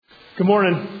Good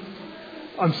morning.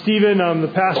 I'm Stephen. I'm the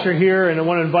pastor here, and I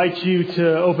want to invite you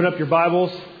to open up your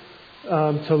Bibles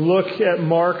to look at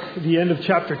Mark, the end of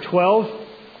chapter 12.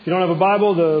 If you don't have a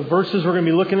Bible, the verses we're going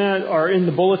to be looking at are in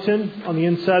the bulletin. On the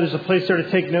inside, there's a place there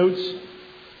to take notes.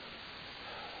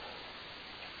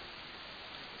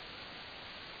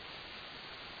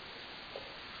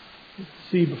 Let's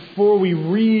see, before we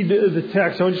read the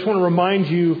text, I just want to remind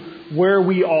you where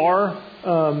we are.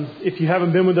 If you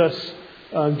haven't been with us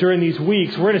during these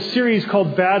weeks, we're in a series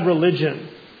called Bad Religion.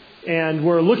 And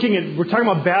we're talking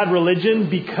about bad religion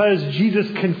because Jesus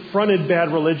confronted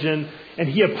bad religion and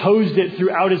He opposed it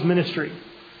throughout His ministry.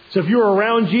 So if you were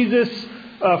around Jesus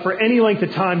for any length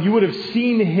of time, you would have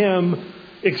seen Him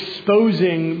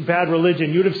exposing bad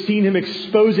religion. You would have seen Him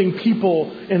exposing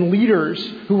people and leaders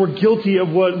who were guilty of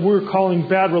what we're calling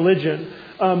bad religion.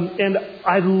 And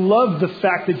I love the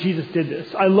fact that Jesus did this.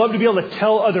 I love to be able to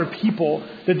tell other people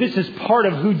that this is part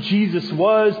of who Jesus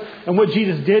was and what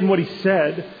Jesus did and what He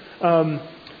said.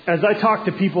 As I talk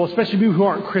to people, especially people who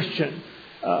aren't Christian,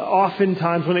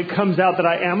 oftentimes when it comes out that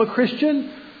I am a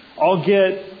Christian, I'll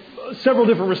get several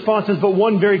different responses, but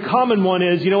one very common one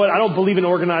is, you know what, I don't believe in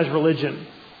organized religion.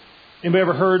 Anybody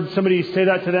ever heard somebody say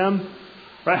that to them?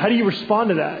 Right? How do you respond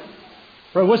to that?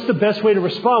 Right? What's the best way to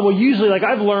respond? Well, usually, like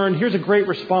I've learned, here's a great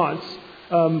response.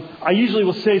 I usually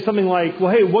will say something like,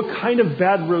 well, hey, what kind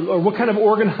of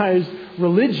organized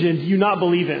religion do you not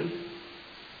believe in?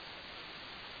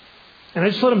 And I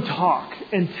just let them talk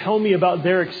and tell me about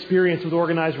their experience with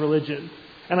organized religion.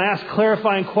 And I ask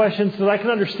clarifying questions so that I can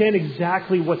understand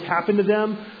exactly what's happened to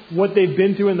them, what they've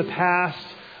been through in the past,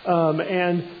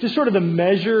 and just sort of the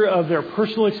measure of their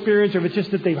personal experience, or if it's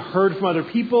just that they've heard from other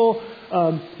people,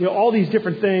 all these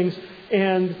different things.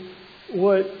 And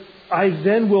what I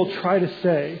then will try to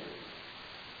say,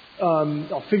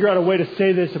 I'll figure out a way to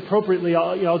say this appropriately.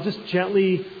 I'll just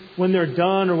gently, when they're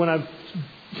done, or when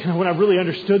I've really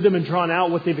understood them and drawn out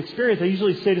what they've experienced, I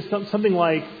usually say to something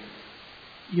like,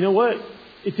 you know what?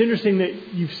 It's interesting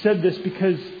that you've said this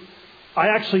because I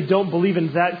actually don't believe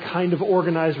in that kind of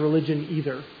organized religion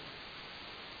either.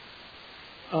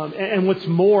 And what's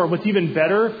even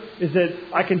better is that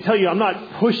I can tell you, I'm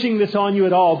not pushing this on you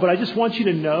at all, but I just want you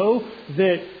to know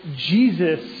that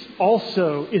Jesus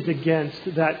also is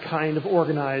against that kind of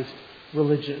organized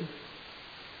religion.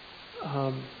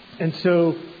 And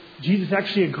so Jesus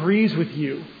actually agrees with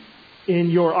you in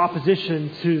your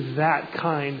opposition to that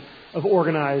kind of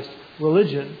organized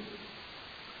religion.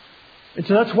 And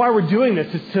so that's why we're doing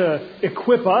this, is to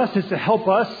equip us, is to help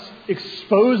us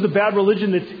expose the bad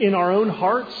religion that's in our own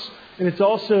hearts. And it's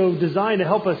also designed to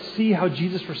help us see how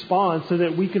Jesus responds so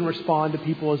that we can respond to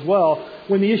people as well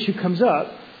when the issue comes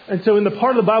up. And so in the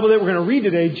part of the Bible that we're going to read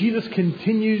today, Jesus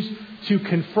continues to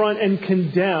confront and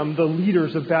condemn the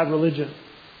leaders of bad religion.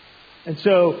 And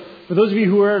so for those of you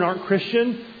who aren't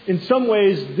Christian, in some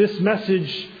ways this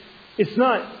message, it's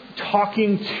not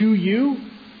talking to you.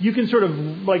 You can sort of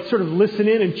listen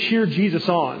in and cheer Jesus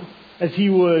on as He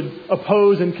would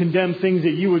oppose and condemn things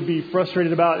that you would be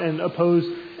frustrated about and oppose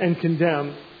and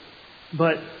condemn.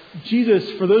 But Jesus,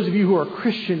 for those of you who are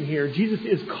Christian here, Jesus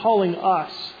is calling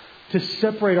us to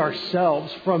separate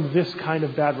ourselves from this kind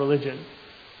of bad religion.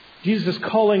 Jesus is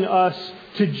calling us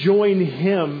to join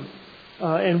Him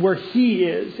and where He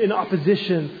is in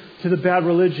opposition to the bad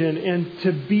religion, and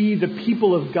to be the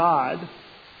people of God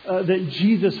that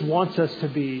Jesus wants us to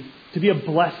be a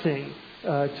blessing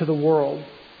to the world.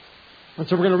 And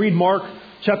so we're going to read Mark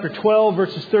chapter 12,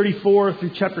 verses 34 through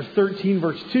chapter 13,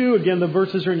 verse 2. Again, the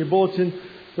verses are in your bulletin.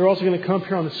 They're also going to come up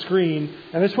here on the screen.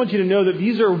 And I just want you to know that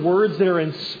these are words that are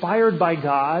inspired by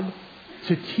God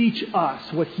to teach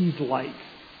us what He's like.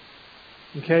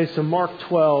 Okay, so Mark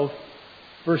 12,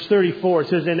 verse 34, it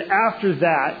says, "And after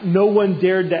that, no one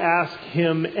dared to ask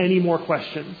Him any more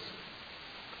questions.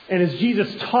 And as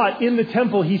Jesus taught in the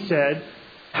temple, He said,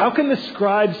 'How can the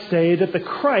scribes say that the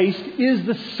Christ is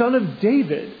the son of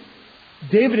David?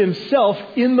 David himself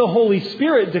in the Holy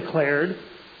Spirit declared,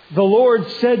 "The Lord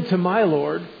said to my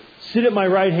Lord, sit at my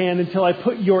right hand until I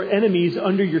put your enemies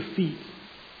under your feet."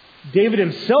 David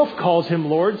himself calls Him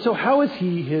Lord, so how is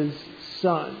He His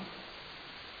son?'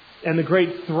 And the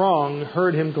great throng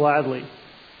heard Him gladly.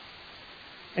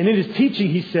 And in His teaching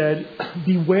He said,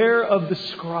 'Beware of the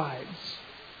scribes.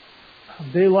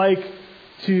 They like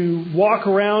to walk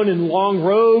around in long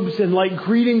robes and like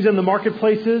greetings in the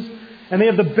marketplaces. And they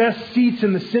have the best seats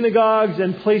in the synagogues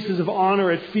and places of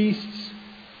honor at feasts,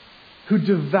 who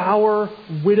devour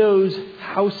widows'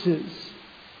 houses,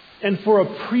 and for a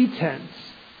pretense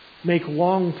make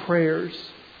long prayers.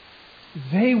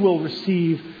 They will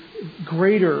receive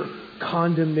greater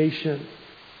condemnation.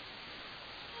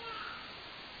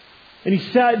 And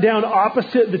he sat down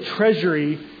opposite the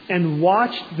treasury and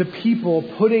watched the people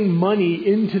putting money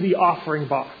into the offering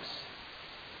box.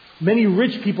 Many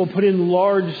rich people put in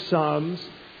large sums,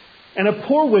 and a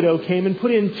poor widow came and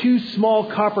put in 2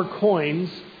 small copper coins,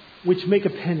 which make a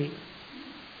penny.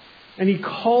 And he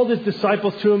called his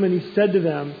disciples to him, and he said to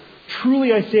them,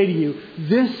 "Truly I say to you,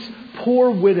 this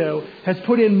poor widow has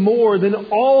put in more than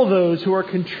all those who are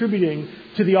contributing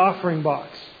to the offering box.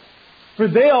 For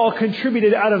they all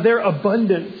contributed out of their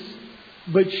abundance,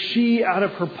 but she out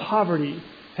of her poverty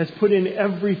has put in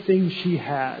everything she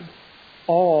had,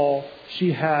 all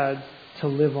she had to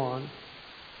live on."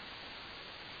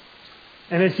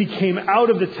 And as he came out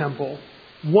of the temple,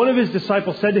 one of his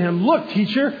disciples said to him, "Look,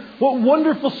 teacher, what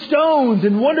wonderful stones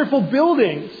and wonderful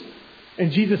buildings."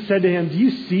 And Jesus said to him, "Do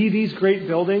you see these great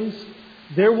buildings?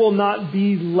 There will not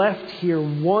be left here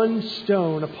one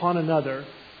stone upon another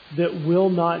that will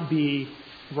not be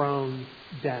thrown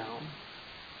down."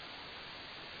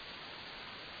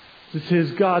 This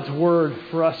is God's word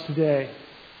for us today.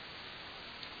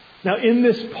 Now, in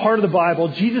this part of the Bible,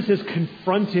 Jesus is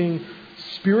confronting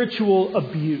spiritual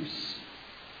abuse.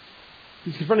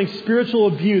 He's confronting spiritual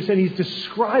abuse, and he's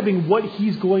describing what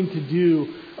he's going to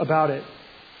do about it.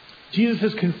 Jesus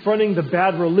is confronting the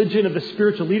bad religion of the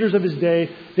spiritual leaders of his day.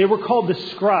 They were called the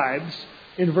scribes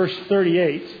in verse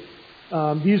 38.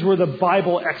 These were the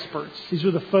Bible experts. These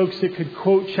were the folks that could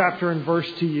quote chapter and verse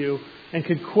to you and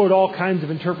could quote all kinds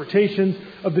of interpretations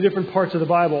of the different parts of the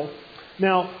Bible.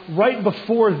 Now, right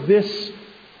before this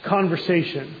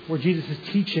conversation where Jesus is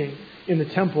teaching in the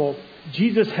temple,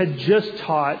 Jesus had just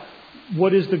taught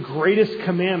what is the greatest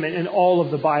commandment in all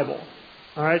of the Bible.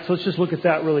 All right, so let's just look at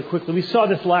that really quickly. We saw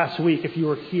this last week if you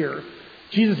were here.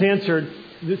 Jesus answered,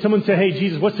 someone said, "Hey,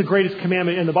 Jesus, what's the greatest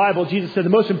commandment in the Bible?" Jesus said, "The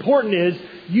most important is,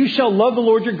 you shall love the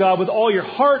Lord your God with all your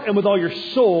heart and with all your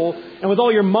soul and with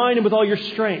all your mind and with all your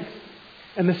strength.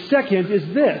 And the second is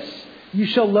this, you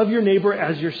shall love your neighbor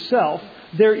as yourself.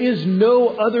 There is no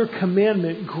other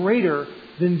commandment greater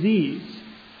than these."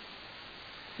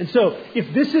 And so,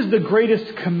 if this is the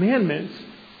greatest commandment,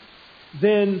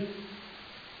 then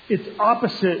its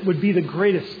opposite would be the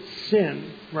greatest sin,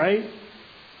 right?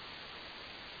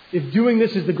 If doing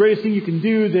this is the greatest thing you can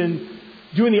do, then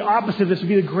doing the opposite of this would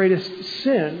be the greatest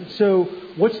sin. So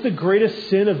what's the greatest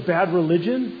sin of bad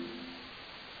religion?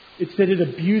 It's that it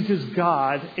abuses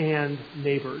God and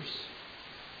neighbors.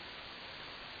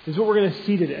 This is what we're going to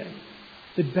see today.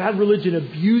 That bad religion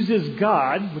abuses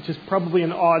God, which is probably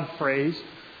an odd phrase,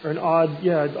 or an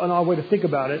odd way to think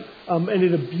about it, and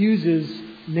it abuses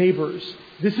neighbors.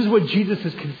 This is what Jesus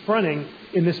is confronting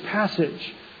in this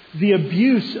passage. The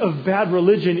abuse of bad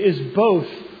religion is both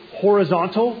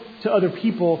horizontal to other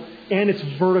people and it's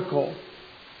vertical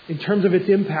in terms of its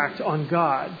impact on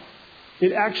God.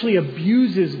 It actually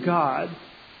abuses God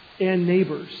and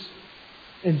neighbors.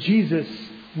 And Jesus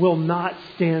will not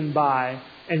stand by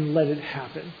and let it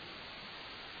happen.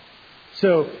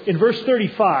 So in verse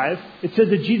 35, it says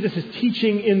that Jesus is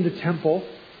teaching in the temple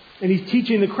and he's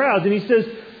teaching the crowds, and he says,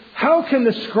 "How can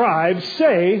the scribes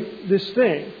say this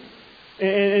thing?"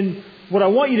 And what I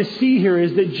want you to see here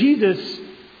is that Jesus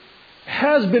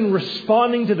has been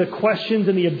responding to the questions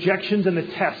and the objections and the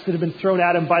tests that have been thrown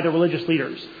at him by the religious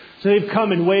leaders. So they've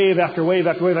come in wave after wave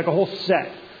after wave, like a whole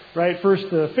set. Right? First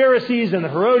the Pharisees and the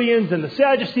Herodians and the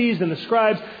Sadducees and the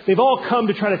scribes. They've all come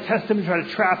to try to test him, to try to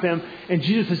trap him. And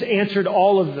Jesus has answered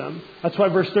all of them. That's why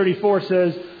verse 34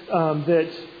 says that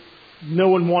no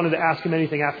one wanted to ask him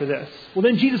anything after this. Well,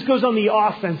 then Jesus goes on the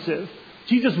offensive.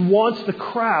 Jesus wants the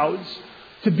crowds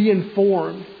to be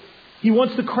informed. He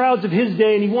wants the crowds of his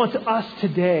day, and he wants us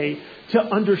today to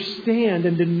understand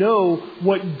and to know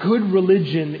what good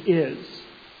religion is.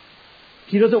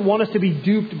 He doesn't want us to be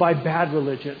duped by bad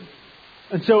religion.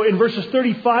 And so in verses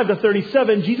 35 to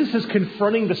 37, Jesus is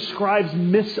confronting the scribes'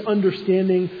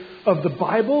 misunderstanding of the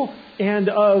Bible and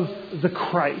of the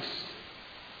Christ.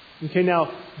 Okay, now,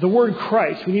 the word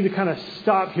Christ, we need to kind of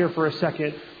stop here for a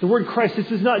second. The word Christ, this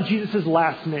is not Jesus'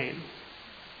 last name.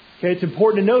 Okay, it's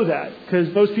important to know that, because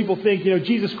most people think,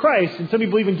 Jesus Christ, and some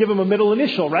people even give him a middle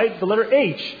initial, right? The letter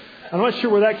H. I'm not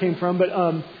sure where that came from,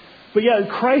 but yeah,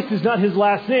 Christ is not his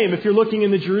last name. If you're looking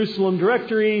in the Jerusalem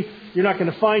directory, you're not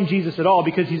going to find Jesus at all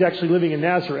because he's actually living in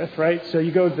Nazareth, right? So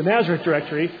you go to the Nazareth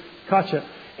directory, gotcha,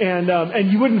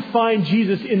 and you wouldn't find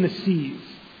Jesus in the C's,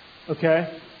 okay?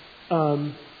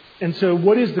 And so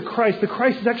what is the Christ? The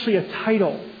Christ is actually a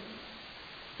title.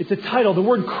 It's a title. The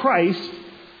word Christ,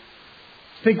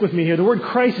 think with me here, the word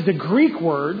Christ is a Greek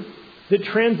word that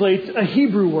translates a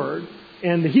Hebrew word.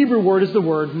 And the Hebrew word is the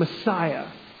word Messiah.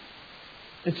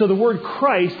 And so the word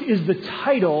Christ is the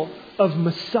title of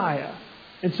Messiah.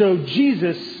 And so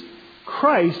Jesus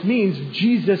Christ means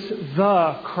Jesus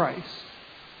the Christ.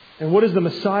 And what is the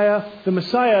Messiah? The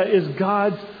Messiah is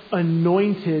God's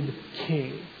anointed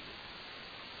king.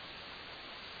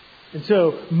 And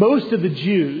so most of the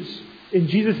Jews in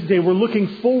Jesus' day were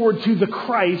looking forward to the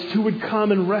Christ who would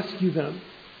come and rescue them.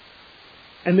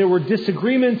 And there were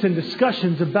disagreements and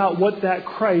discussions about what that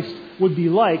Christ would be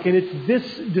like. And it's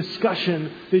this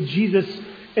discussion that Jesus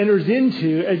enters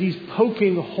into as he's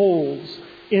poking holes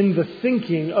in the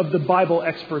thinking of the Bible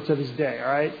experts of his day.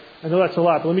 All right? I know that's a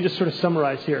lot, but let me just sort of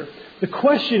summarize here. The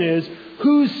question is,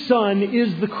 whose son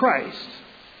is the Christ?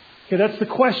 Okay, that's the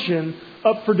question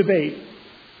up for debate.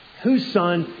 Whose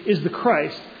son is the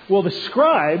Christ? Well, the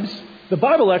scribes, the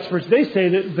Bible experts, they say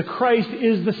that the Christ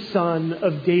is the son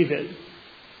of David.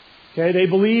 Okay, they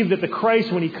believe that the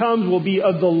Christ, when he comes, will be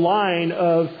of the line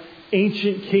of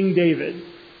ancient King David.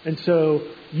 And so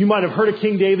you might have heard of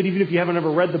King David, even if you haven't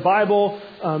ever read the Bible.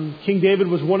 King David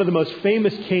was one of the most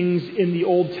famous kings in the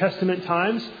Old Testament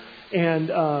times. And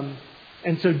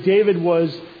so David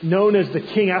was known as the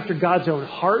king after God's own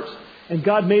heart. And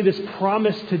God made this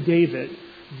promise to David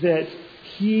that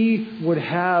he would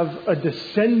have a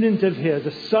descendant of his,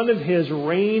 a son of his,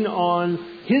 reign on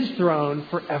his throne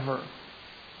forever.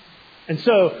 And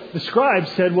so the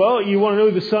scribes said, well, you want to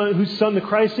know whose son the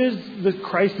Christ is? The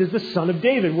Christ is the son of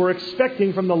David. We're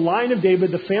expecting from the line of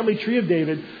David, the family tree of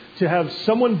David, to have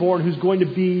someone born who's going to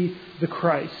be the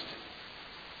Christ.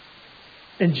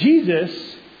 And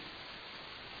Jesus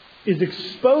is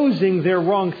exposing their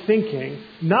wrong thinking,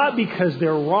 not because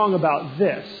they're wrong about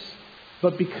this,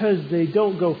 but because they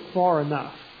don't go far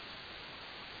enough.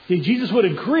 See, Jesus would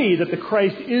agree that the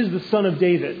Christ is the son of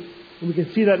David. And we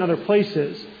can see that in other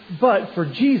places. But for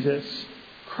Jesus,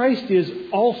 Christ is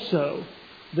also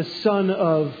the Son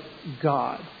of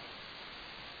God.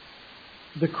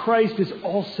 The Christ is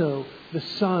also the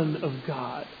Son of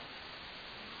God.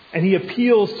 And he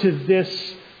appeals to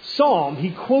this psalm.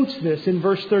 He quotes this in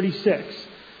verse 36.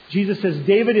 Jesus says,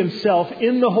 David himself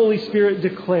in the Holy Spirit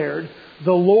declared,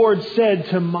 the Lord said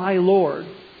to my Lord,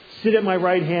 sit at my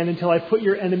right hand until I put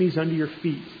your enemies under your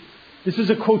feet. This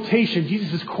is a quotation.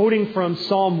 Jesus is quoting from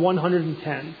Psalm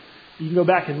 110. You can go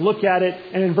back and look at it.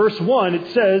 And in verse 1,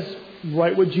 it says,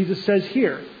 right what Jesus says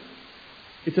here.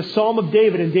 It's a psalm of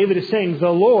David. And David is saying, the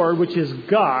Lord, which is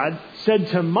God, said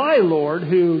to my Lord,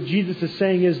 who Jesus is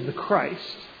saying is the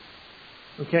Christ.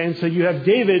 Okay, and so you have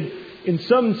David in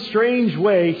some strange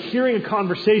way hearing a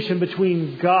conversation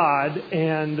between God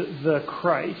and the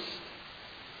Christ.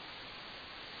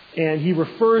 And he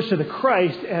refers to the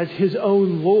Christ as his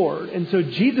own Lord. And so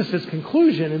Jesus'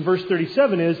 conclusion in verse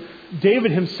 37 is,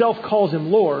 David himself calls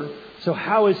him Lord, so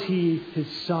how is he his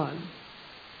son?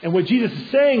 And what Jesus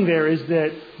is saying there is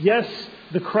that, yes,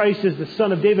 the Christ is the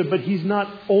son of David, but he's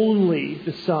not only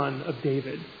the son of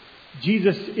David.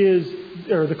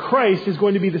 The Christ is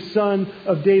going to be the son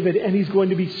of David, and he's going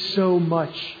to be so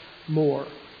much more.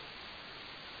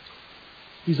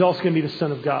 He's also going to be the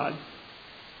Son of God.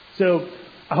 So,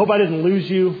 I hope I didn't lose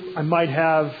you. I might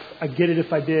have. I get it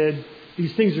if I did.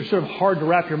 These things are sort of hard to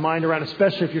wrap your mind around,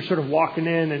 especially if you're sort of walking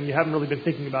in and you haven't really been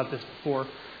thinking about this before.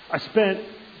 I spent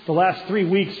the last 3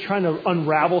 weeks trying to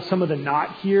unravel some of the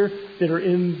knot here that are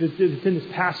in this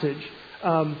passage.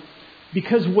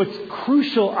 Because what's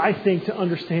crucial, I think, to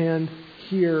understand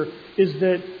here is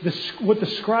that what the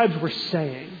scribes were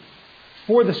saying.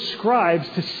 For the scribes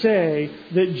to say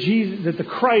that the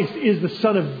Christ is the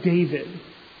son of David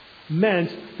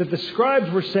meant that the scribes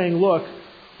were saying, look,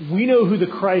 we know who the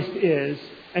Christ is,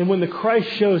 and when the Christ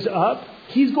shows up,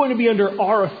 he's going to be under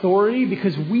our authority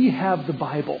because we have the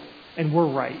Bible and we're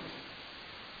right.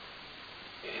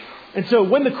 And so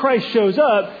when the Christ shows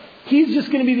up, he's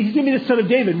going to be the son of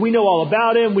David. We know all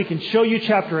about him. We can show you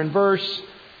chapter and verse.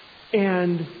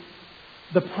 And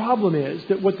the problem is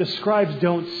that what the scribes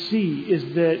don't see is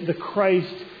that the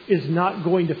Christ is not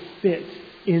going to fit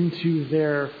into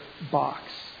their box.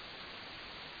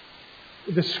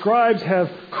 The scribes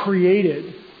have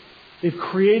created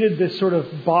this sort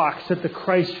of box that the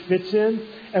Christ fits in.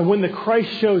 And when the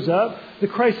Christ shows up, the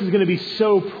Christ is going to be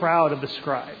so proud of the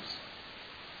scribes.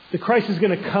 The Christ is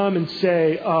going to come and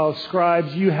say, oh,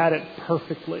 scribes, you had it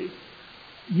perfectly.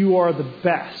 You are the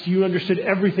best. You understood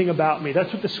everything about me.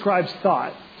 That's what the scribes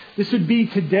thought. This would be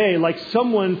today like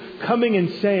someone coming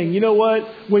and saying, you know what?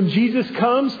 When Jesus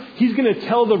comes, he's going to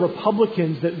tell the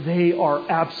Republicans that they are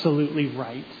absolutely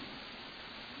right.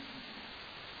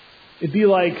 It'd be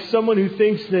like someone who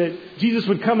thinks that Jesus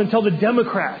would come and tell the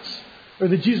Democrats, or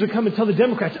that Jesus would come and tell the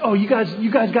Democrats, oh, you guys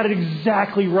got it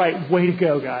exactly right. Way to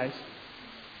go, guys.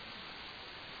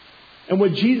 And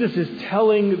what Jesus is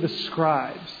telling the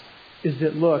scribes is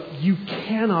that, look, you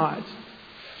cannot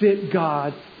fit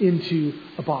God into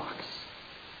a box.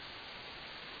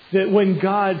 That when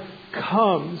God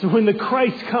comes, when the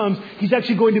Christ comes, He's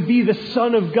actually going to be the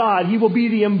Son of God. He will be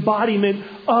the embodiment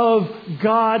of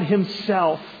God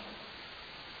Himself.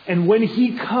 And when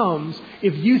He comes,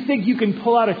 if you think you can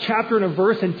pull out a chapter and a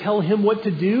verse and tell Him what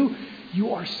to do,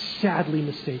 you are sadly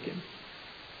mistaken.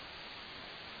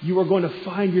 You are going to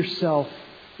find yourself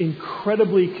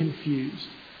incredibly confused,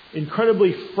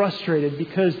 incredibly frustrated,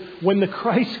 because when the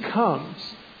Christ comes,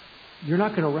 you're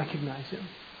not going to recognize Him.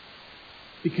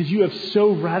 Because you have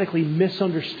so radically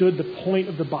misunderstood the point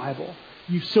of the Bible.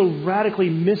 You've so radically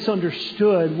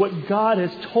misunderstood what God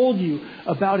has told you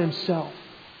about Himself.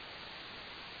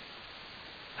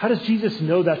 How does Jesus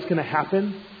know that's going to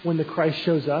happen when the Christ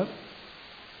shows up?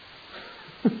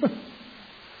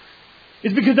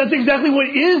 It's because that's exactly what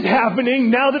is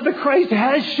happening now that the Christ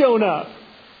has shown up.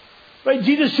 Right?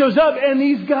 Jesus shows up and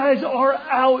these guys are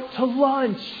out to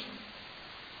lunch.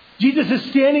 Jesus is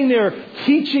standing there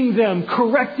teaching them,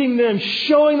 correcting them,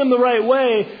 showing them the right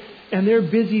way. And they're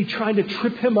busy trying to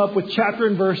trip Him up with chapter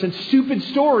and verse and stupid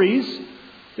stories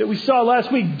that we saw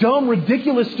last week. Dumb,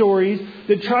 ridiculous stories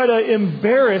that try to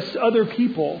embarrass other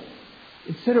people.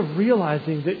 Instead of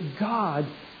realizing that God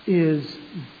is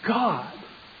God.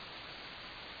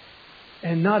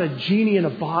 And not a genie in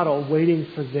a bottle waiting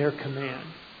for their command.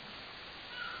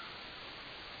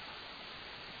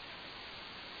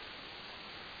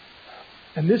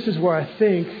 And this is where I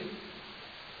think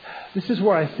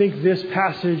this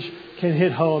passage can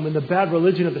hit home, and the bad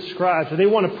religion of the scribes, where they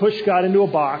want to push God into a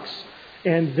box,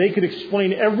 and they could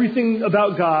explain everything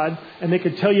about God, and they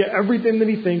could tell you everything that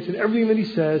He thinks and everything that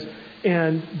He says,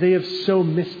 and they have so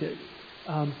missed it.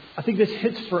 I think this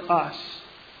hits for us.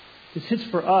 This hits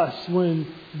for us when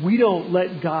we don't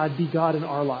let God be God in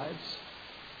our lives.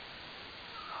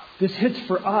 This hits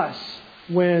for us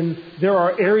when there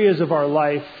are areas of our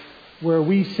life where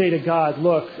we say to God,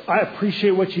 look, I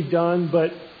appreciate what you've done,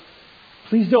 but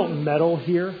please don't meddle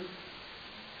here.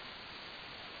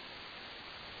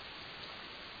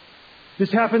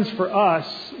 This happens for us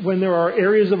when there are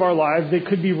areas of our lives. They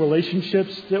could be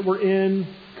relationships that we're in,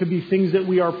 could be things that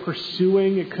we are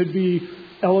pursuing, it could be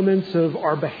elements of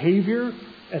our behavior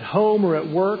at home or at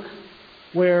work,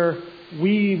 where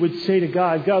we would say to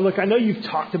God, look, I know you've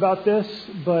talked about this,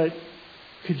 but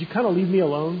could you kind of leave me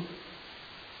alone?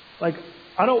 Like,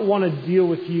 I don't want to deal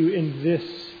with you in this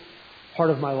part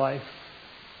of my life.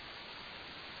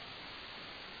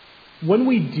 When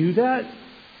we do that,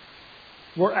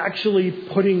 we're actually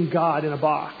putting God in a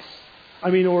box. I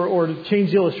mean, or to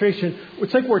change the illustration,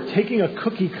 it's like we're taking a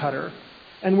cookie cutter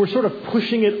and we're sort of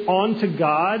pushing it onto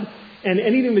God, and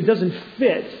anything that doesn't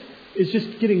fit is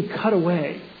just getting cut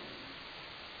away.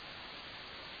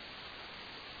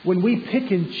 When we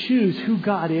pick and choose who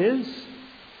God is,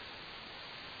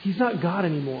 He's not God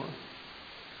anymore.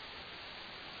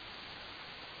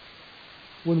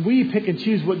 When we pick and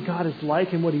choose what God is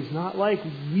like and what He's not like,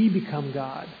 we become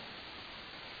God.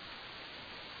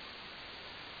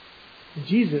 And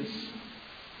Jesus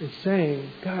is saying,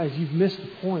 guys, you've missed the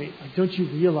point. Like, don't you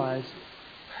realize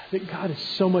that God is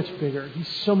so much bigger? He's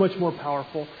so much more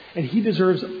powerful. And He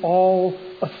deserves all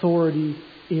authority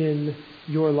in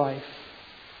your life.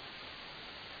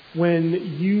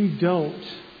 When you don't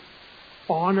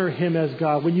honor Him as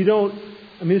God, when you don't,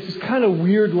 this is kind of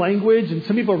weird language, and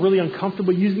some people are really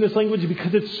uncomfortable using this language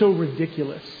because it's so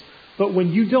ridiculous. But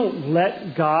when you don't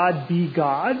let God be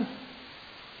God,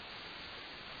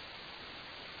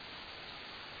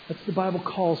 that's what the Bible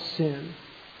calls sin.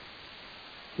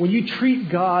 When you treat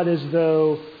God as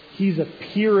though He's a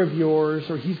peer of yours,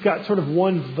 or He's got sort of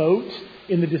one vote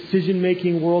in the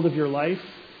decision-making world of your life,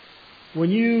 when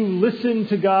you listen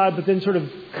to God but then sort of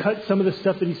cut some of the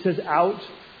stuff that He says out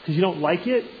because you don't like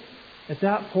it, at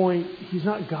that point, He's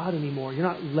not God anymore. You're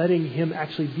not letting Him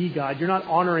actually be God. You're not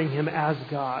honoring Him as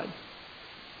God.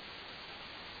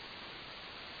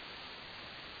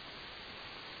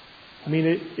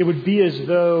 It would be as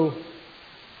though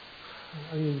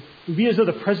the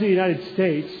President of the United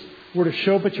States were to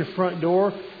show up at your front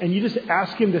door and you just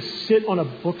ask Him to sit on a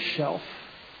bookshelf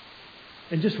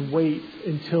and just wait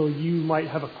until you might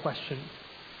have a question.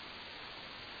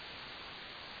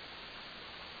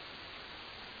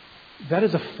 That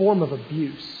is a form of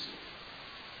abuse.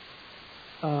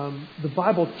 The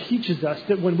Bible teaches us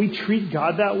that when we treat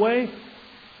God that way,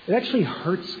 it actually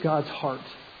hurts God's heart.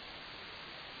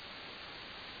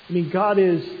 God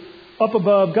is up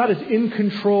above. God is in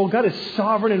control. God is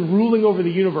sovereign and ruling over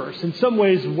the universe. In some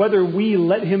ways, whether we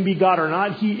let Him be God or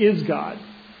not, He is God.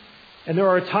 And there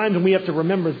are times when we have to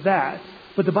remember that.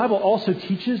 But the Bible also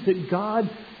teaches that God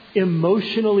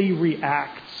emotionally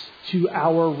reacts to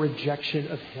our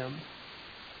rejection of Him.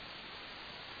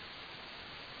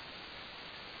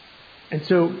 And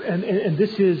so, and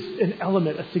this is an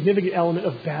element, a significant element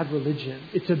of bad religion.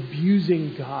 It's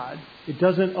abusing God. It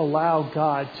doesn't allow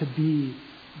God to be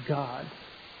God.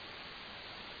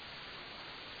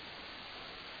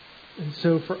 And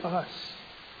so for us,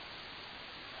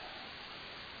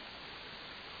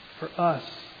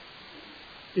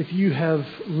 if you have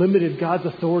limited God's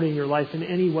authority in your life in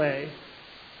any way,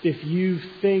 if you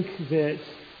think that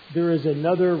there is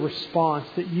another response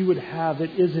that you would have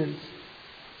that isn't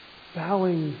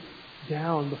bowing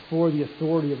down before the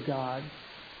authority of God,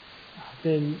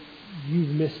 then you've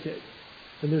missed it.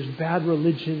 And there's bad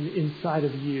religion inside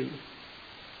of you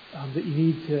that you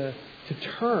need to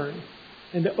turn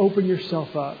and to open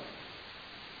yourself up.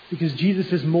 Because Jesus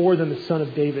is more than the Son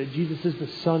of David. Jesus is the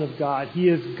Son of God. He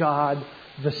is God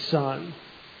the Son,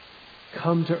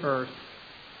 come to earth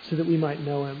so that we might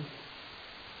know Him.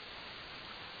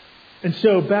 And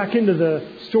so back into the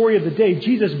story of the day,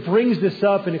 Jesus brings this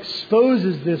up and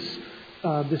exposes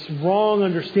this wrong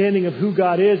understanding of who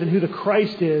God is and who the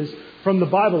Christ is from the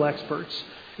Bible experts.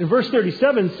 And verse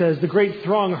 37 says, the great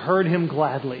throng heard Him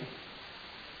gladly.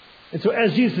 And so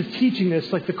as Jesus is teaching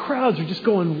this, like the crowds are just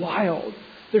going wild.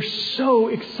 They're so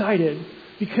excited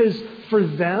because for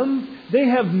them, they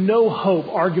have no hope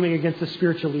arguing against the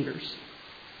spiritual leaders.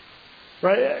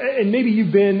 Right? And maybe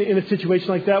you've been in a situation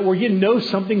like that where you know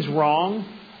something's wrong.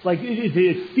 Like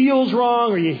it feels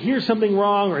wrong, or you hear something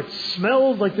wrong, or it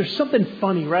smells like there's something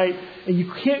funny, right? And you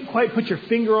can't quite put your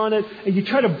finger on it, and you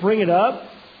try to bring it up,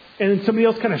 and then somebody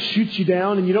else kind of shoots you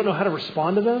down, and you don't know how to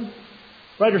respond to them.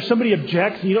 Right? Or somebody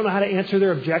objects, and you don't know how to answer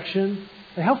their objection.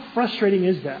 Like, how frustrating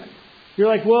is that? You're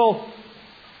like, well,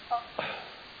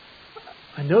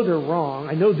 I know they're wrong.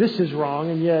 I know this is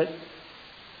wrong, and yet,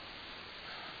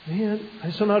 man, I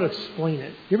just don't know how to explain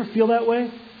it. You ever feel that way?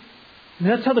 And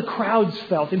that's how the crowds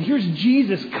felt. And here's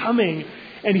Jesus coming,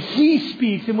 and He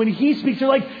speaks. And when He speaks, they're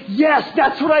like, yes,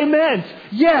 that's what I meant.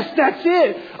 Yes, that's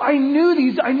it. I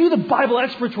knew the Bible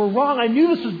experts were wrong. I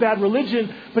knew this was bad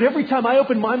religion. But every time I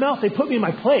open my mouth, they put me in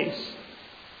my place.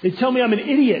 They tell me I'm an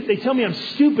idiot. They tell me I'm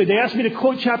stupid. They ask me to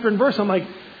quote chapter and verse. I'm like,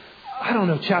 I don't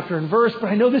know chapter and verse, but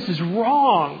I know this is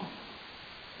wrong.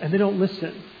 And they don't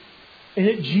listen. And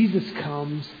yet Jesus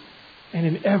comes, and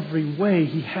in every way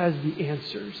He has the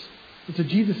answers. And so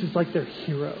Jesus is like their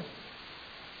hero.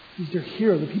 He's their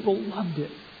hero. The people loved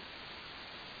it.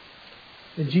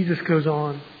 And Jesus goes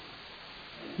on.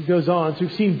 He goes on. So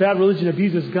we've seen bad religion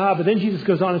abuses God, but then Jesus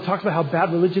goes on and talks about how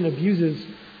bad religion abuses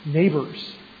neighbors.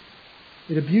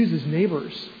 It abuses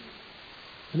neighbors.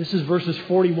 And this is verses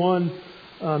 41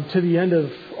 to the end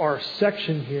of our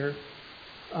section here.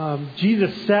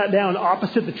 Jesus sat down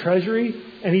opposite the treasury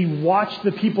and He watched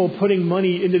the people putting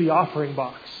money into the offering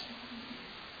box.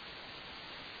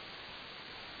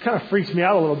 Kind of freaks me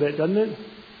out a little bit, doesn't it?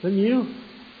 Doesn't you?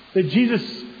 That Jesus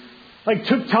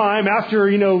took time after,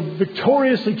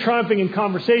 victoriously triumphing in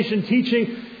conversation,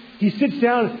 teaching. He sits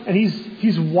down and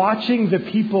he's watching the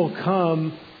people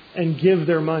come and give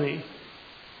their money.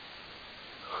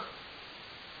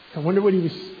 I wonder what He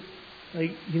was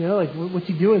what's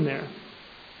He doing there?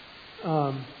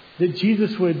 That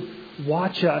Jesus would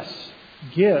watch us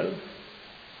give.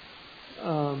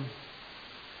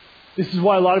 This is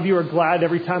why a lot of you are glad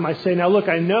every time I say, now look,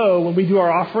 I know when we do our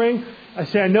offering, I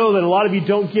say, I know that a lot of you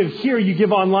don't give here, you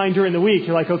give online during the week.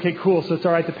 You're like, okay, cool, so it's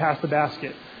all right to pass the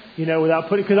basket, without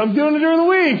putting, because I'm doing it during the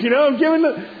week, I'm giving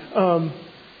the,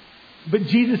 but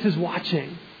Jesus is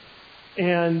watching.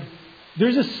 And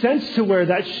there's a sense to where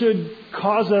that should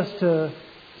cause us to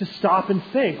stop and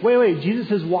think, wait,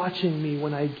 Jesus is watching me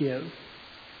when I give.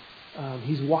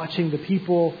 He's watching the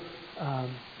people,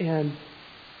 and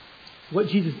what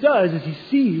Jesus does is He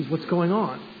sees what's going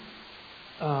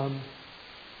on.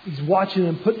 He's watching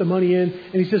them put the money in,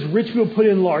 and He says rich people put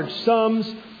in large sums.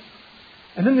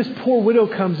 And then this poor widow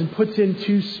comes and puts in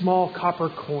 2 small copper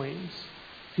coins.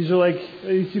 These are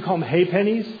you call them hay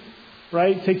pennies,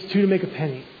 right? It takes 2 to make a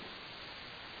penny.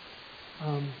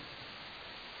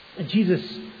 And Jesus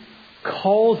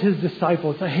calls His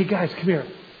disciples, like, hey guys, come here,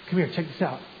 check this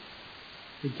out.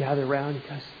 They gather around. He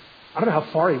goes, I don't know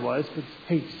how far he was, but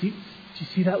hey, did you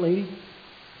see that lady? Did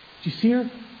you see her?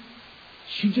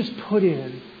 She just put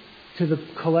in to the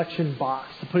collection box,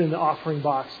 to put in the offering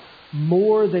box,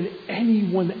 more than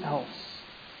anyone else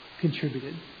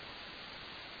contributed.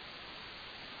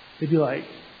 They'd be like,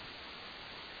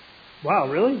 wow,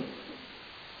 really?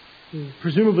 And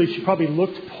presumably she probably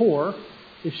looked poor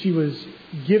if she was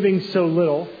giving so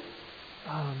little.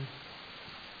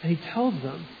 And he tells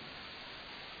them,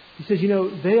 he says,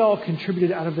 they all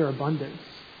contributed out of their abundance.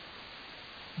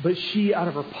 But she, out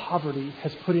of her poverty,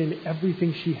 has put in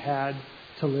everything she had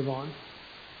to live on.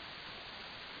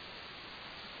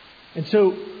 And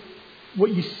so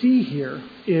what you see here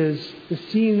is the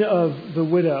scene of the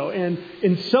widow. And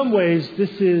in some ways,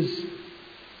 this is,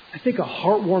 I think, a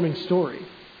heartwarming story.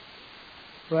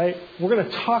 Right? We're going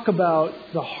to talk about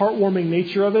the heartwarming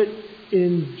nature of it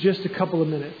in just a couple of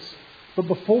minutes. But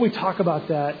before we talk about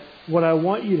that, what I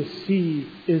want you to see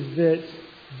is that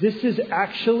this is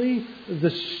actually the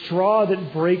straw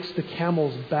that breaks the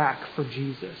camel's back for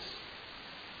Jesus.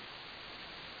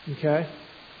 Okay?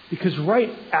 Because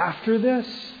right after this,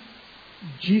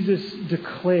 Jesus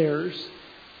declares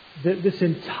that this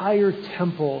entire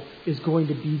temple is going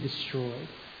to be destroyed.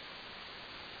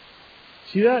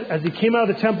 See that? As he came out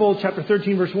of the temple, chapter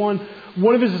 13, verse 1,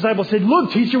 one of his disciples said,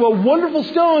 "Look, teacher, what wonderful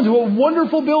stones, what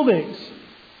wonderful buildings."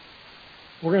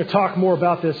 We're going to talk more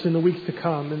about this in the weeks to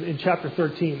come in chapter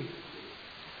 13.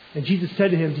 And Jesus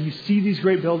said to him, "Do you see these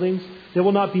great buildings? There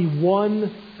will not be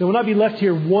left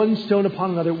here one stone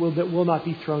upon another that will not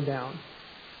be thrown down."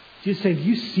 Jesus saying, do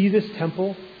you see this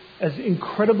temple? As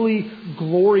incredibly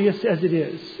glorious as it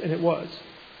is, and it was.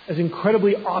 As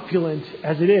incredibly opulent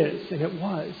as it is, and it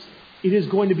was. It is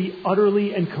going to be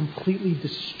utterly and completely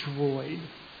destroyed.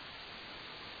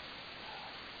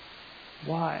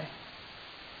 Why?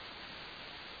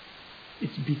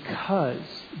 It's because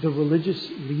the religious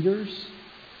leaders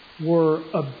were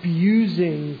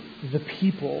abusing the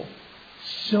people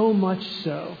so much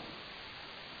so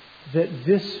that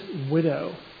this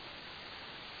widow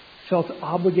felt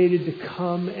obligated to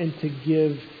come and to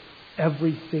give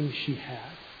everything she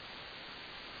had.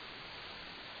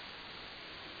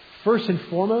 First and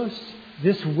foremost,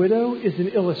 this widow is an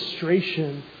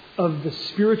illustration of the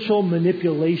spiritual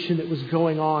manipulation that was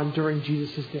going on during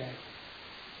Jesus' day.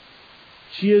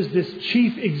 She is this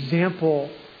chief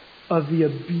example of the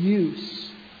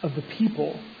abuse of the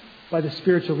people by the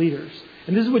spiritual leaders.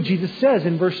 And this is what Jesus says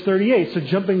in verse 38. So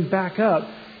jumping back up,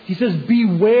 he says,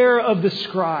 beware of the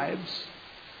scribes.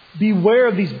 Beware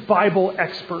of these Bible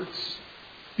experts.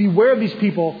 Beware of these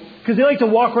people, because they like to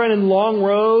walk around in long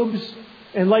robes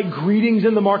and like greetings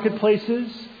in the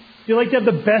marketplaces. They like to have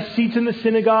the best seats in the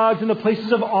synagogues and the places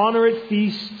of honor at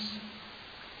feasts.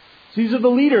 So these are the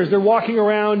leaders. They're walking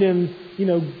around in,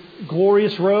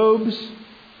 glorious robes.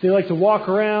 They like to walk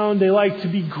around. They like to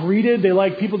be greeted. They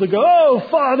like people to go, "Oh,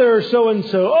 Father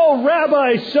so-and-so. Oh,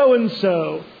 Rabbi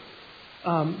so-and-so."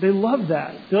 They love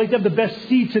that. They like to have the best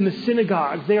seats in the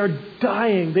synagogue. They are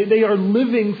dying. They are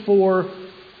living for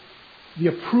the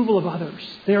approval of others.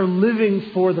 They are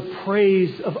living for the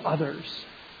praise of others.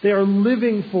 They are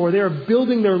building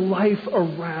their life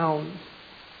around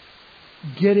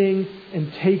getting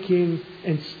and taking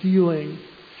and stealing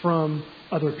from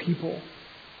other people.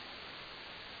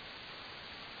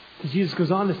 Because Jesus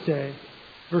goes on to say,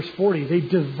 verse 40, they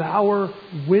devour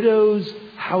widows'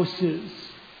 houses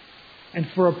and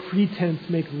for a pretense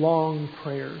make long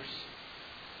prayers.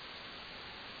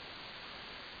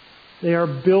 They are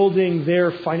building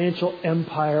their financial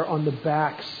empire on the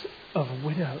backs of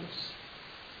widows.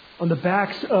 On the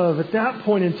backs of, at that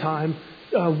point in time,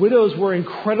 widows were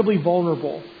incredibly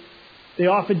vulnerable. They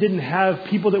often didn't have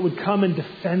people that would come and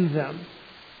defend them.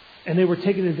 And they were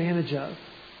taken advantage of.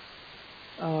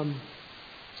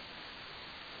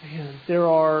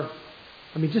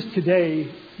 Just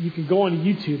today, you can go on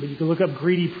YouTube and you can look up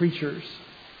greedy preachers.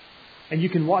 And you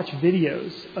can watch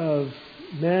videos of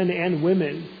men and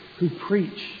women who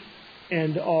preach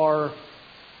and are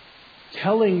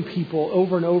telling people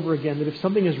over and over again that if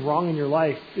something is wrong in your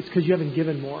life, it's because you haven't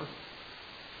given more.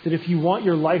 That if you want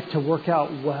your life to work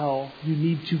out well, you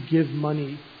need to give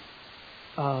money.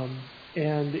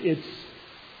 And it's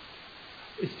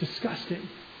disgusting.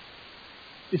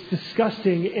 It's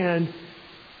disgusting. And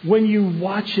when you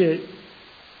watch it,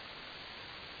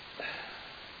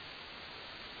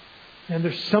 and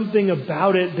there's something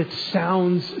about it that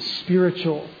sounds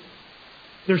spiritual.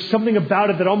 There's something about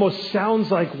it that almost sounds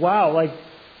like, wow, like,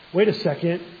 wait a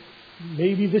second,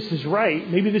 maybe this is right.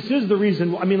 Maybe this is the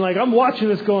reason. I'm watching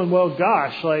this going, well,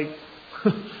 gosh,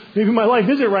 maybe my life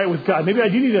isn't right with God. Maybe I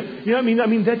do need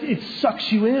to, that it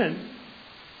sucks you in.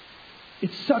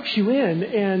 It sucks you in.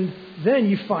 And then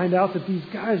you find out that these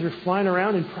guys are flying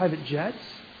around in private jets.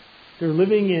 They're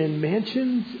living in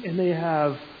mansions and they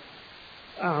have,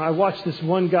 I watched this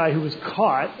one guy who was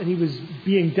caught and he was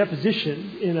being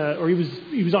depositioned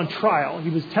he was on trial.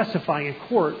 He was testifying in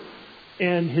court.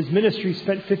 And his ministry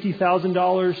spent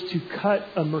 $50,000 to cut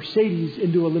a Mercedes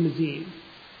into a limousine.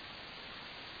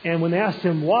 And when they asked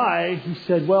him why, he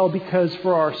said, well, because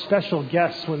for our special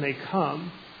guests when they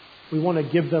come, we want to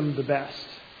give them the best.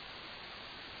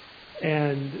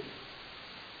 And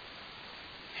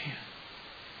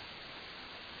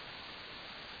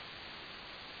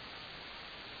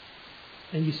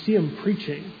you see him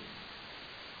preaching.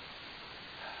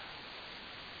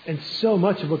 And so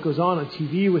much of what goes on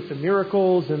TV with the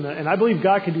miracles, and I believe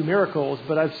God can do miracles,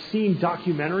 but I've seen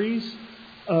documentaries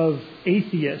of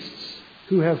atheists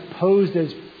who have posed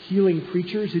as healing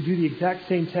preachers who do the exact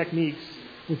same techniques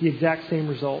with the exact same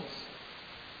results.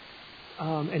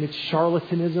 And it's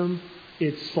charlatanism,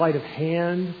 it's sleight of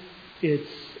hand, it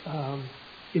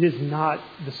is not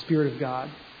the Spirit of God.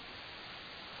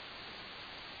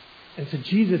 And so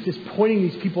Jesus is pointing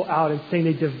these people out and saying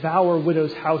they devour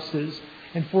widows' houses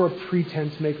and for a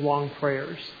pretense make long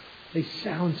prayers. They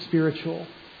sound spiritual,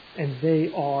 and they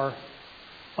are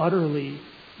utterly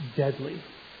deadly.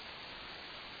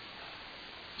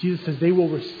 Jesus says they will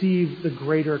receive the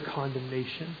greater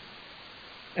condemnation.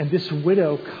 And this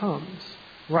widow comes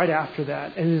right after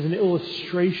that and is an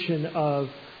illustration of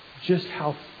just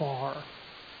how far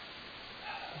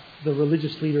the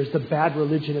religious leaders, the bad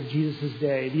religion of Jesus'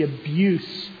 day, the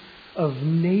abuse of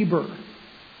neighbor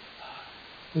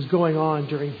was going on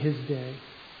during his day.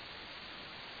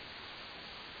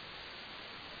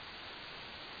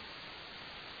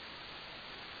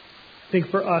 I think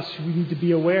for us, we need to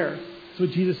be aware. That's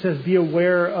what Jesus says, be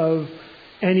aware of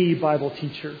any Bible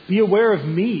teacher. Be aware of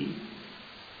me.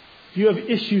 If you have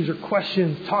issues or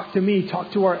questions, talk to me,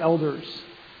 talk to our elders.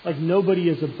 Like nobody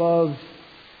is above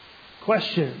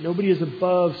question. Nobody is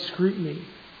above scrutiny.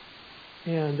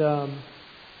 And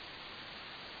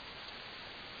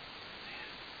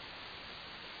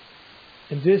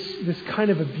this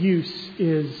kind of abuse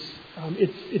is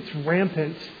it's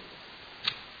rampant.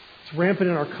 It's rampant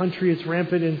in our country. It's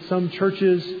rampant in some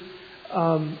churches.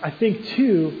 I think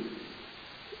too,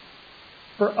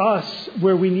 for us,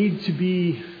 where we need to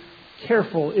be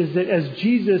careful is that as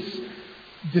Jesus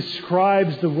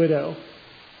describes the widow,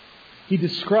 he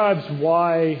describes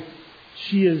why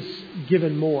she is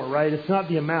given more, right? It's not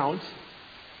the amount.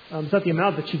 It's not the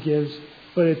amount that she gives,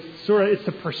 but it's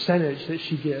the percentage that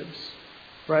she gives,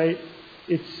 right?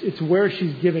 It's where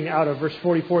she's giving out of. Verse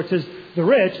 44, it says, the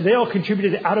rich, they all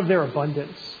contributed out of their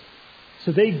abundance.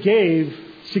 So they gave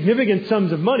significant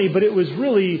sums of money, but it was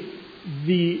really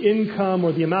the income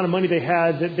or the amount of money they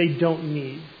had that they don't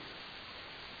need.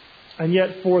 And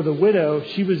yet for the widow,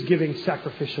 she was giving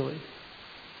sacrificially.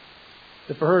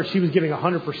 That for her, she was giving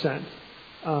 100%.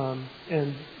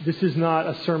 And this is not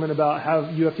a sermon about how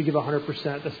you have to give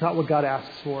 100%. That's not what God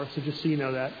asks for. So just so you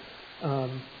know that.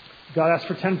 God asks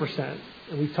for 10%.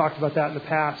 And we've talked about that in the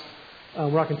past. We're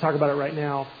not going to talk about it right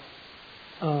now.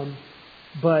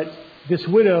 But this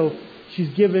widow, she's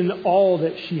given all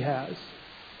that she has.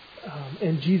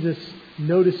 And Jesus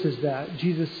notices that.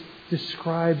 Jesus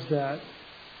describes that.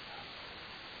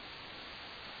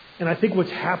 And I think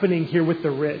what's happening here with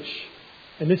the rich,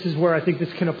 and this is where I think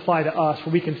this can apply to us,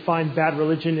 where we can find bad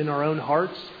religion in our own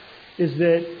hearts, is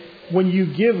that when you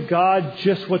give God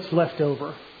just what's left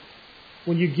over,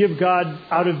 when you give God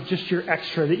out of just your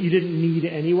extra that you didn't need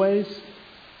anyways,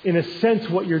 in a sense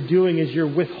what you're doing is you're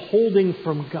withholding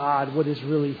from God what is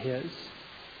really His.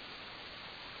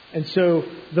 And so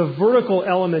the vertical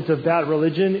element of bad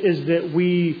religion is that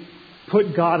we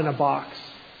put God in a box.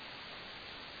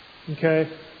 Okay?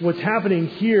 What's happening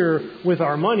here with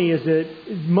our money is that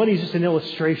money is just an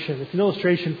illustration. It's an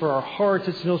illustration for our hearts.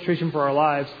 It's an illustration for our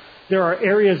lives. There are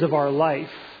areas of our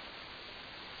life,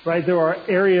 right? There are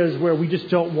areas where we just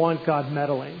don't want God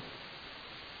meddling.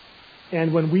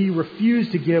 And when we refuse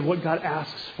to give what God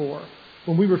asks for,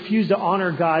 when we refuse to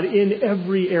honor God in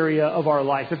every area of our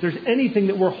life, if there's anything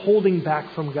that we're holding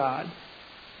back from God,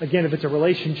 again, if it's a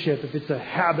relationship, if it's a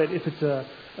habit, if it's a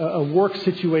work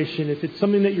situation, if it's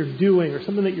something that you're doing or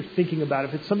something that you're thinking about,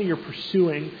 if it's something you're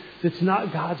pursuing that's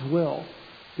not God's will,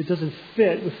 that doesn't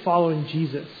fit with following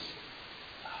Jesus,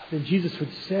 then Jesus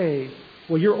would say,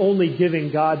 well, you're only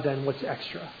giving God then what's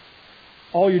extra.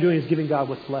 All you're doing is giving God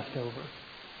what's left over.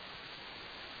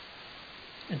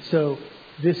 And so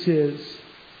this is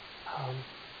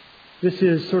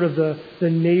sort of the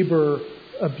neighbor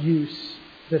abuse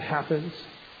that happens.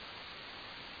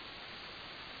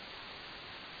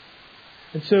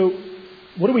 And so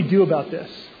what do we do about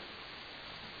this?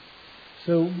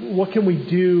 So what can we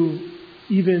do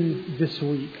even this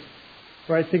week?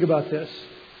 Right? Think about this.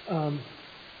 I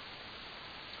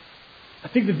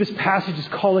think that this passage is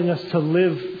calling us to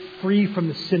live free from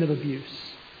the sin of abuse.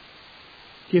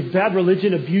 If bad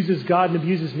religion abuses God and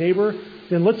abuses neighbor,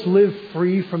 then let's live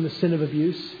free from the sin of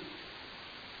abuse.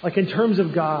 Like in terms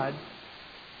of God,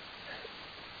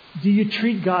 do you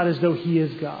treat God as though He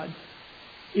is God?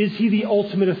 Is He the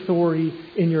ultimate authority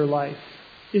in your life?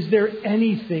 Is there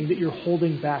anything that you're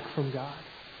holding back from God?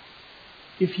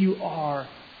 If you are,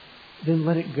 then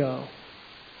let it go.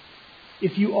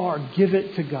 If you are, give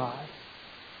it to God.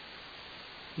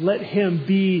 Let Him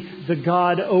be the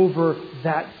God over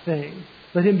that thing.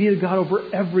 Let Him be the God over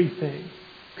everything.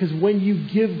 Because when you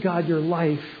give God your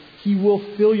life, He will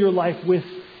fill your life with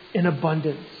an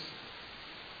abundance.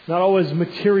 Not always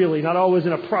materially, not always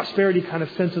in a prosperity kind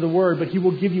of sense of the word, but He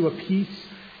will give you a peace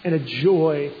and a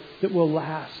joy that will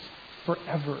last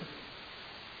forever.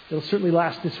 It'll certainly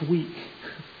last this week.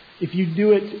 If you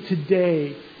do it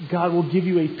today, God will give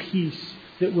you a peace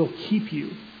that will keep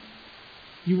you.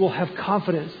 You will have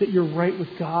confidence that you're right with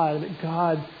God and that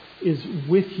God is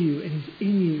with you and He's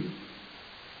in you.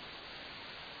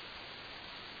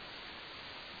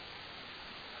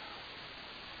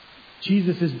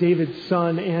 Jesus is David's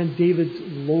son and David's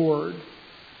Lord.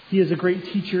 He is a great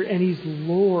teacher and He's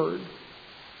Lord.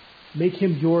 Make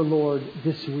Him your Lord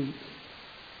this week.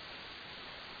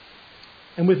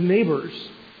 And with neighbors,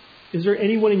 is there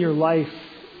anyone in your life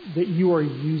that you are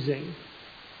using?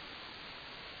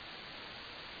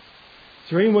 Is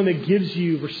there anyone that gives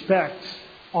you respect,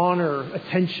 honor,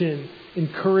 attention,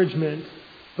 encouragement,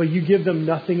 but you give them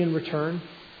nothing in return?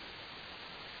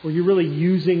 Or you're really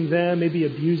using them, maybe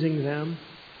abusing them?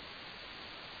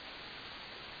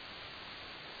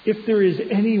 If there is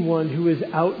anyone who is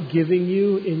outgiving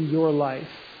you in your life,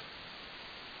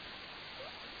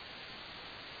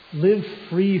 live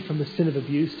free from the sin of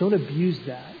abuse. Don't abuse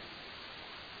that.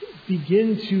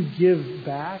 Begin to give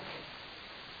back.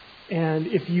 And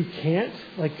if you can't,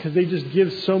 because they just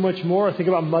give so much more. I think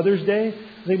about Mother's Day.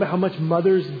 I think about how much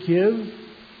mothers give,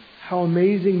 how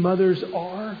amazing mothers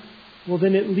are. Well,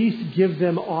 then at least give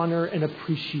them honor and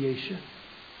appreciation.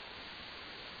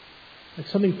 Like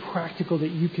something practical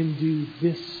that you can do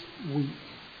this week.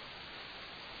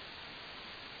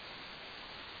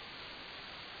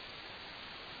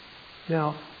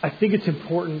 Now, I think it's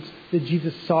important that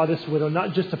Jesus saw this widow,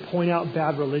 not just to point out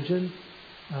bad religion,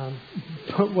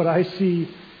 but what I see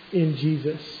in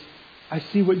Jesus. I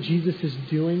see what Jesus is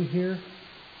doing here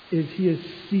is He is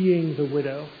seeing the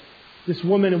widow. This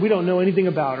woman, and we don't know anything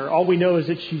about her. All we know is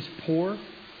that she's poor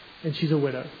and she's a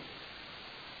widow.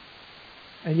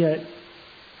 And yet,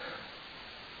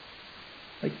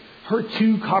 her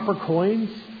 2 copper coins,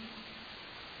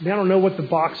 I don't know what the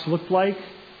box looked like,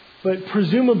 but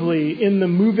presumably in the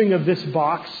moving of this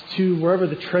box to wherever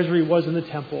the treasury was in the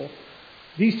temple,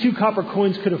 these 2 copper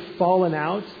coins could have fallen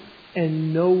out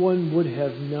and no one would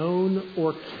have known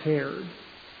or cared.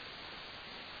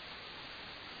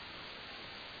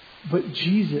 But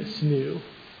Jesus knew,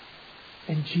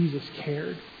 and Jesus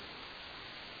cared.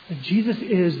 And Jesus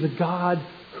is the God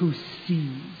who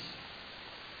sees.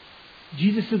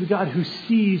 Jesus is the God who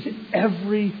sees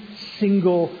every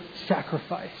single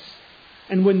sacrifice.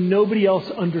 And when nobody else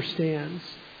understands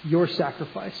your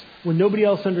sacrifice, when nobody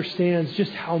else understands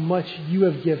just how much you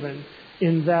have given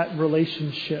in that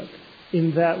relationship,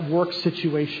 in that work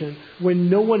situation, when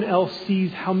no one else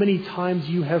sees how many times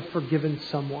you have forgiven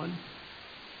someone,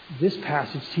 this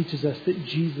passage teaches us that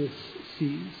Jesus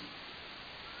sees.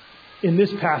 In this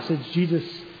passage, Jesus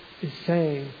is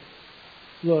saying,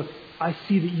 look, I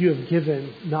see that you have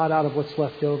given not out of what's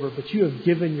left over, but you have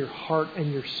given your heart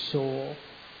and your soul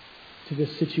to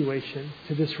this situation,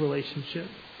 to this relationship,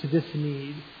 to this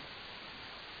need.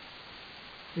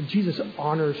 And Jesus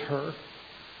honors her.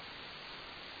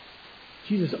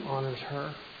 Jesus honors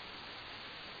her.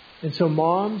 And so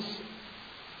moms,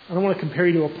 I don't want to compare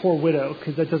you to a poor widow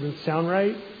because that doesn't sound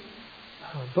right.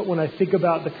 But when I think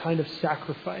about the kind of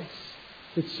sacrifice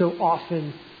that so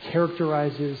often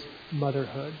characterizes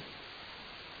motherhood,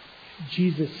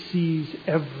 Jesus sees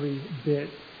every bit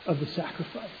of the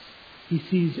sacrifice. He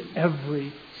sees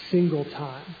every single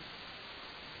time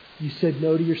you said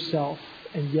no to yourself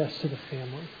and yes to the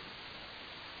family.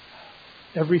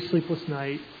 Every sleepless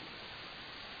night,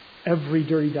 every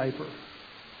dirty diaper.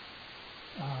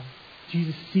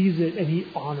 Jesus sees it and He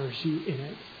honors you in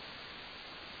it.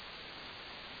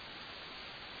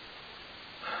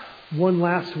 One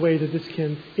last way that this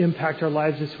can impact our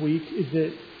lives this week is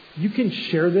that you can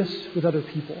share this with other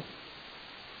people.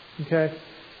 Okay?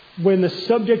 When the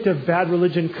subject of bad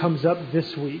religion comes up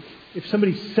this week, if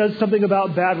somebody says something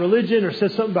about bad religion or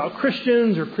says something about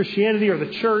Christians or Christianity or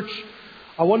the church,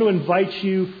 I want to invite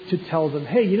you to tell them,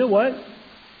 hey, you know what?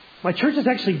 My church is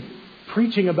actually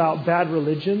preaching about bad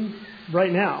religion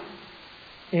right now.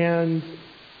 And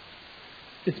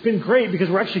it's been great because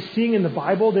we're actually seeing in the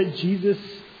Bible that Jesus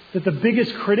That the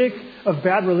biggest critic of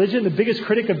bad religion, the biggest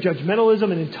critic of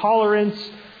judgmentalism and intolerance,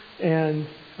 and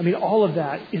all of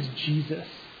that is Jesus.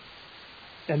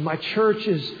 And my church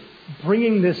is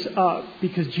bringing this up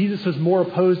because Jesus was more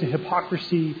opposed to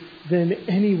hypocrisy than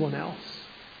anyone else.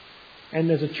 And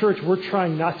as a church, we're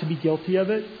trying not to be guilty of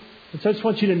it. And so I just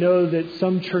want you to know that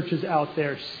some churches out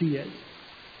there see it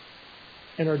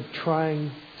and are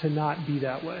trying to not be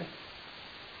that way.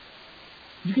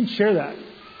 You can share that.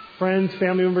 Friends,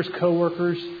 family members,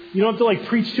 coworkers. You don't have to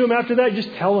preach to them after that.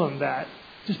 Just tell them that.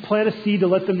 Just plant a seed to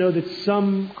let them know that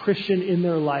some Christian in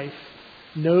their life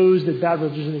knows that bad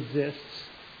religion exists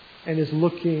and is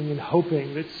looking and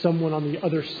hoping that someone on the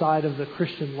other side of the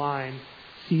Christian line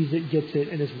sees it, gets it,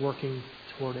 and is working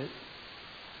toward it.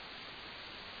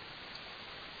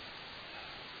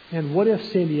 And what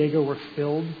if San Diego were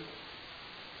filled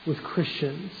with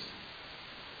Christians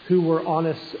who were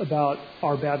honest about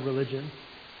our bad religion?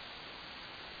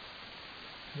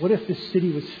 What if this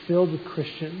city was filled with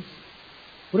Christians?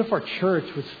 What if our church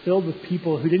was filled with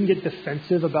people who didn't get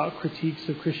defensive about critiques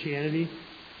of Christianity,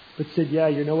 but said, yeah,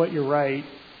 you know what, you're right.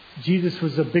 Jesus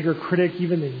was a bigger critic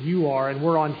even than you are, and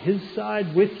we're on his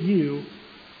side with you.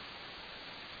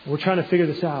 We're trying to figure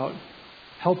this out.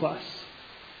 Help us.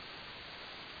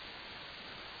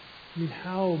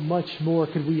 How much more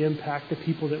could we impact the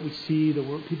people that we see, the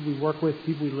people we work with,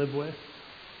 people we live with?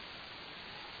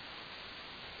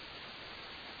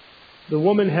 The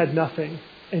woman had nothing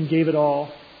and gave it all.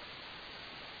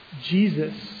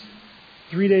 Jesus,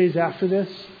 3 days after this,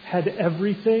 had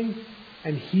everything,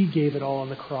 and he gave it all on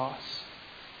the cross.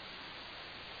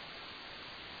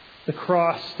 The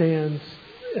cross stands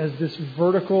as this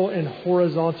vertical and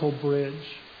horizontal bridge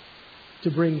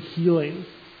to bring healing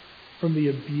from the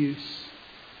abuse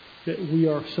that we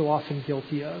are so often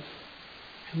guilty of.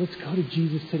 And let's go to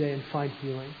Jesus today and find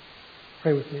healing.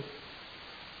 Pray with me.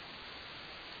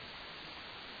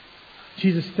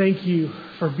 Jesus, thank you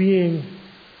for being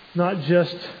not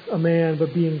just a man,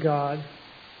 but being God.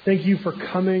 Thank you for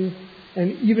coming,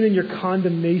 and even in your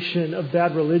condemnation of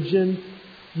bad religion,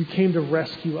 you came to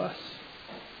rescue us.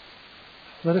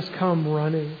 Let us come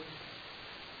running.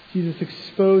 Jesus,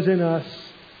 expose in us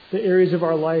the areas of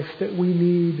our life that we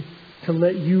need to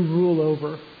let you rule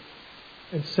over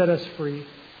and set us free.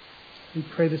 We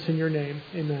pray this in your name.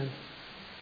 Amen.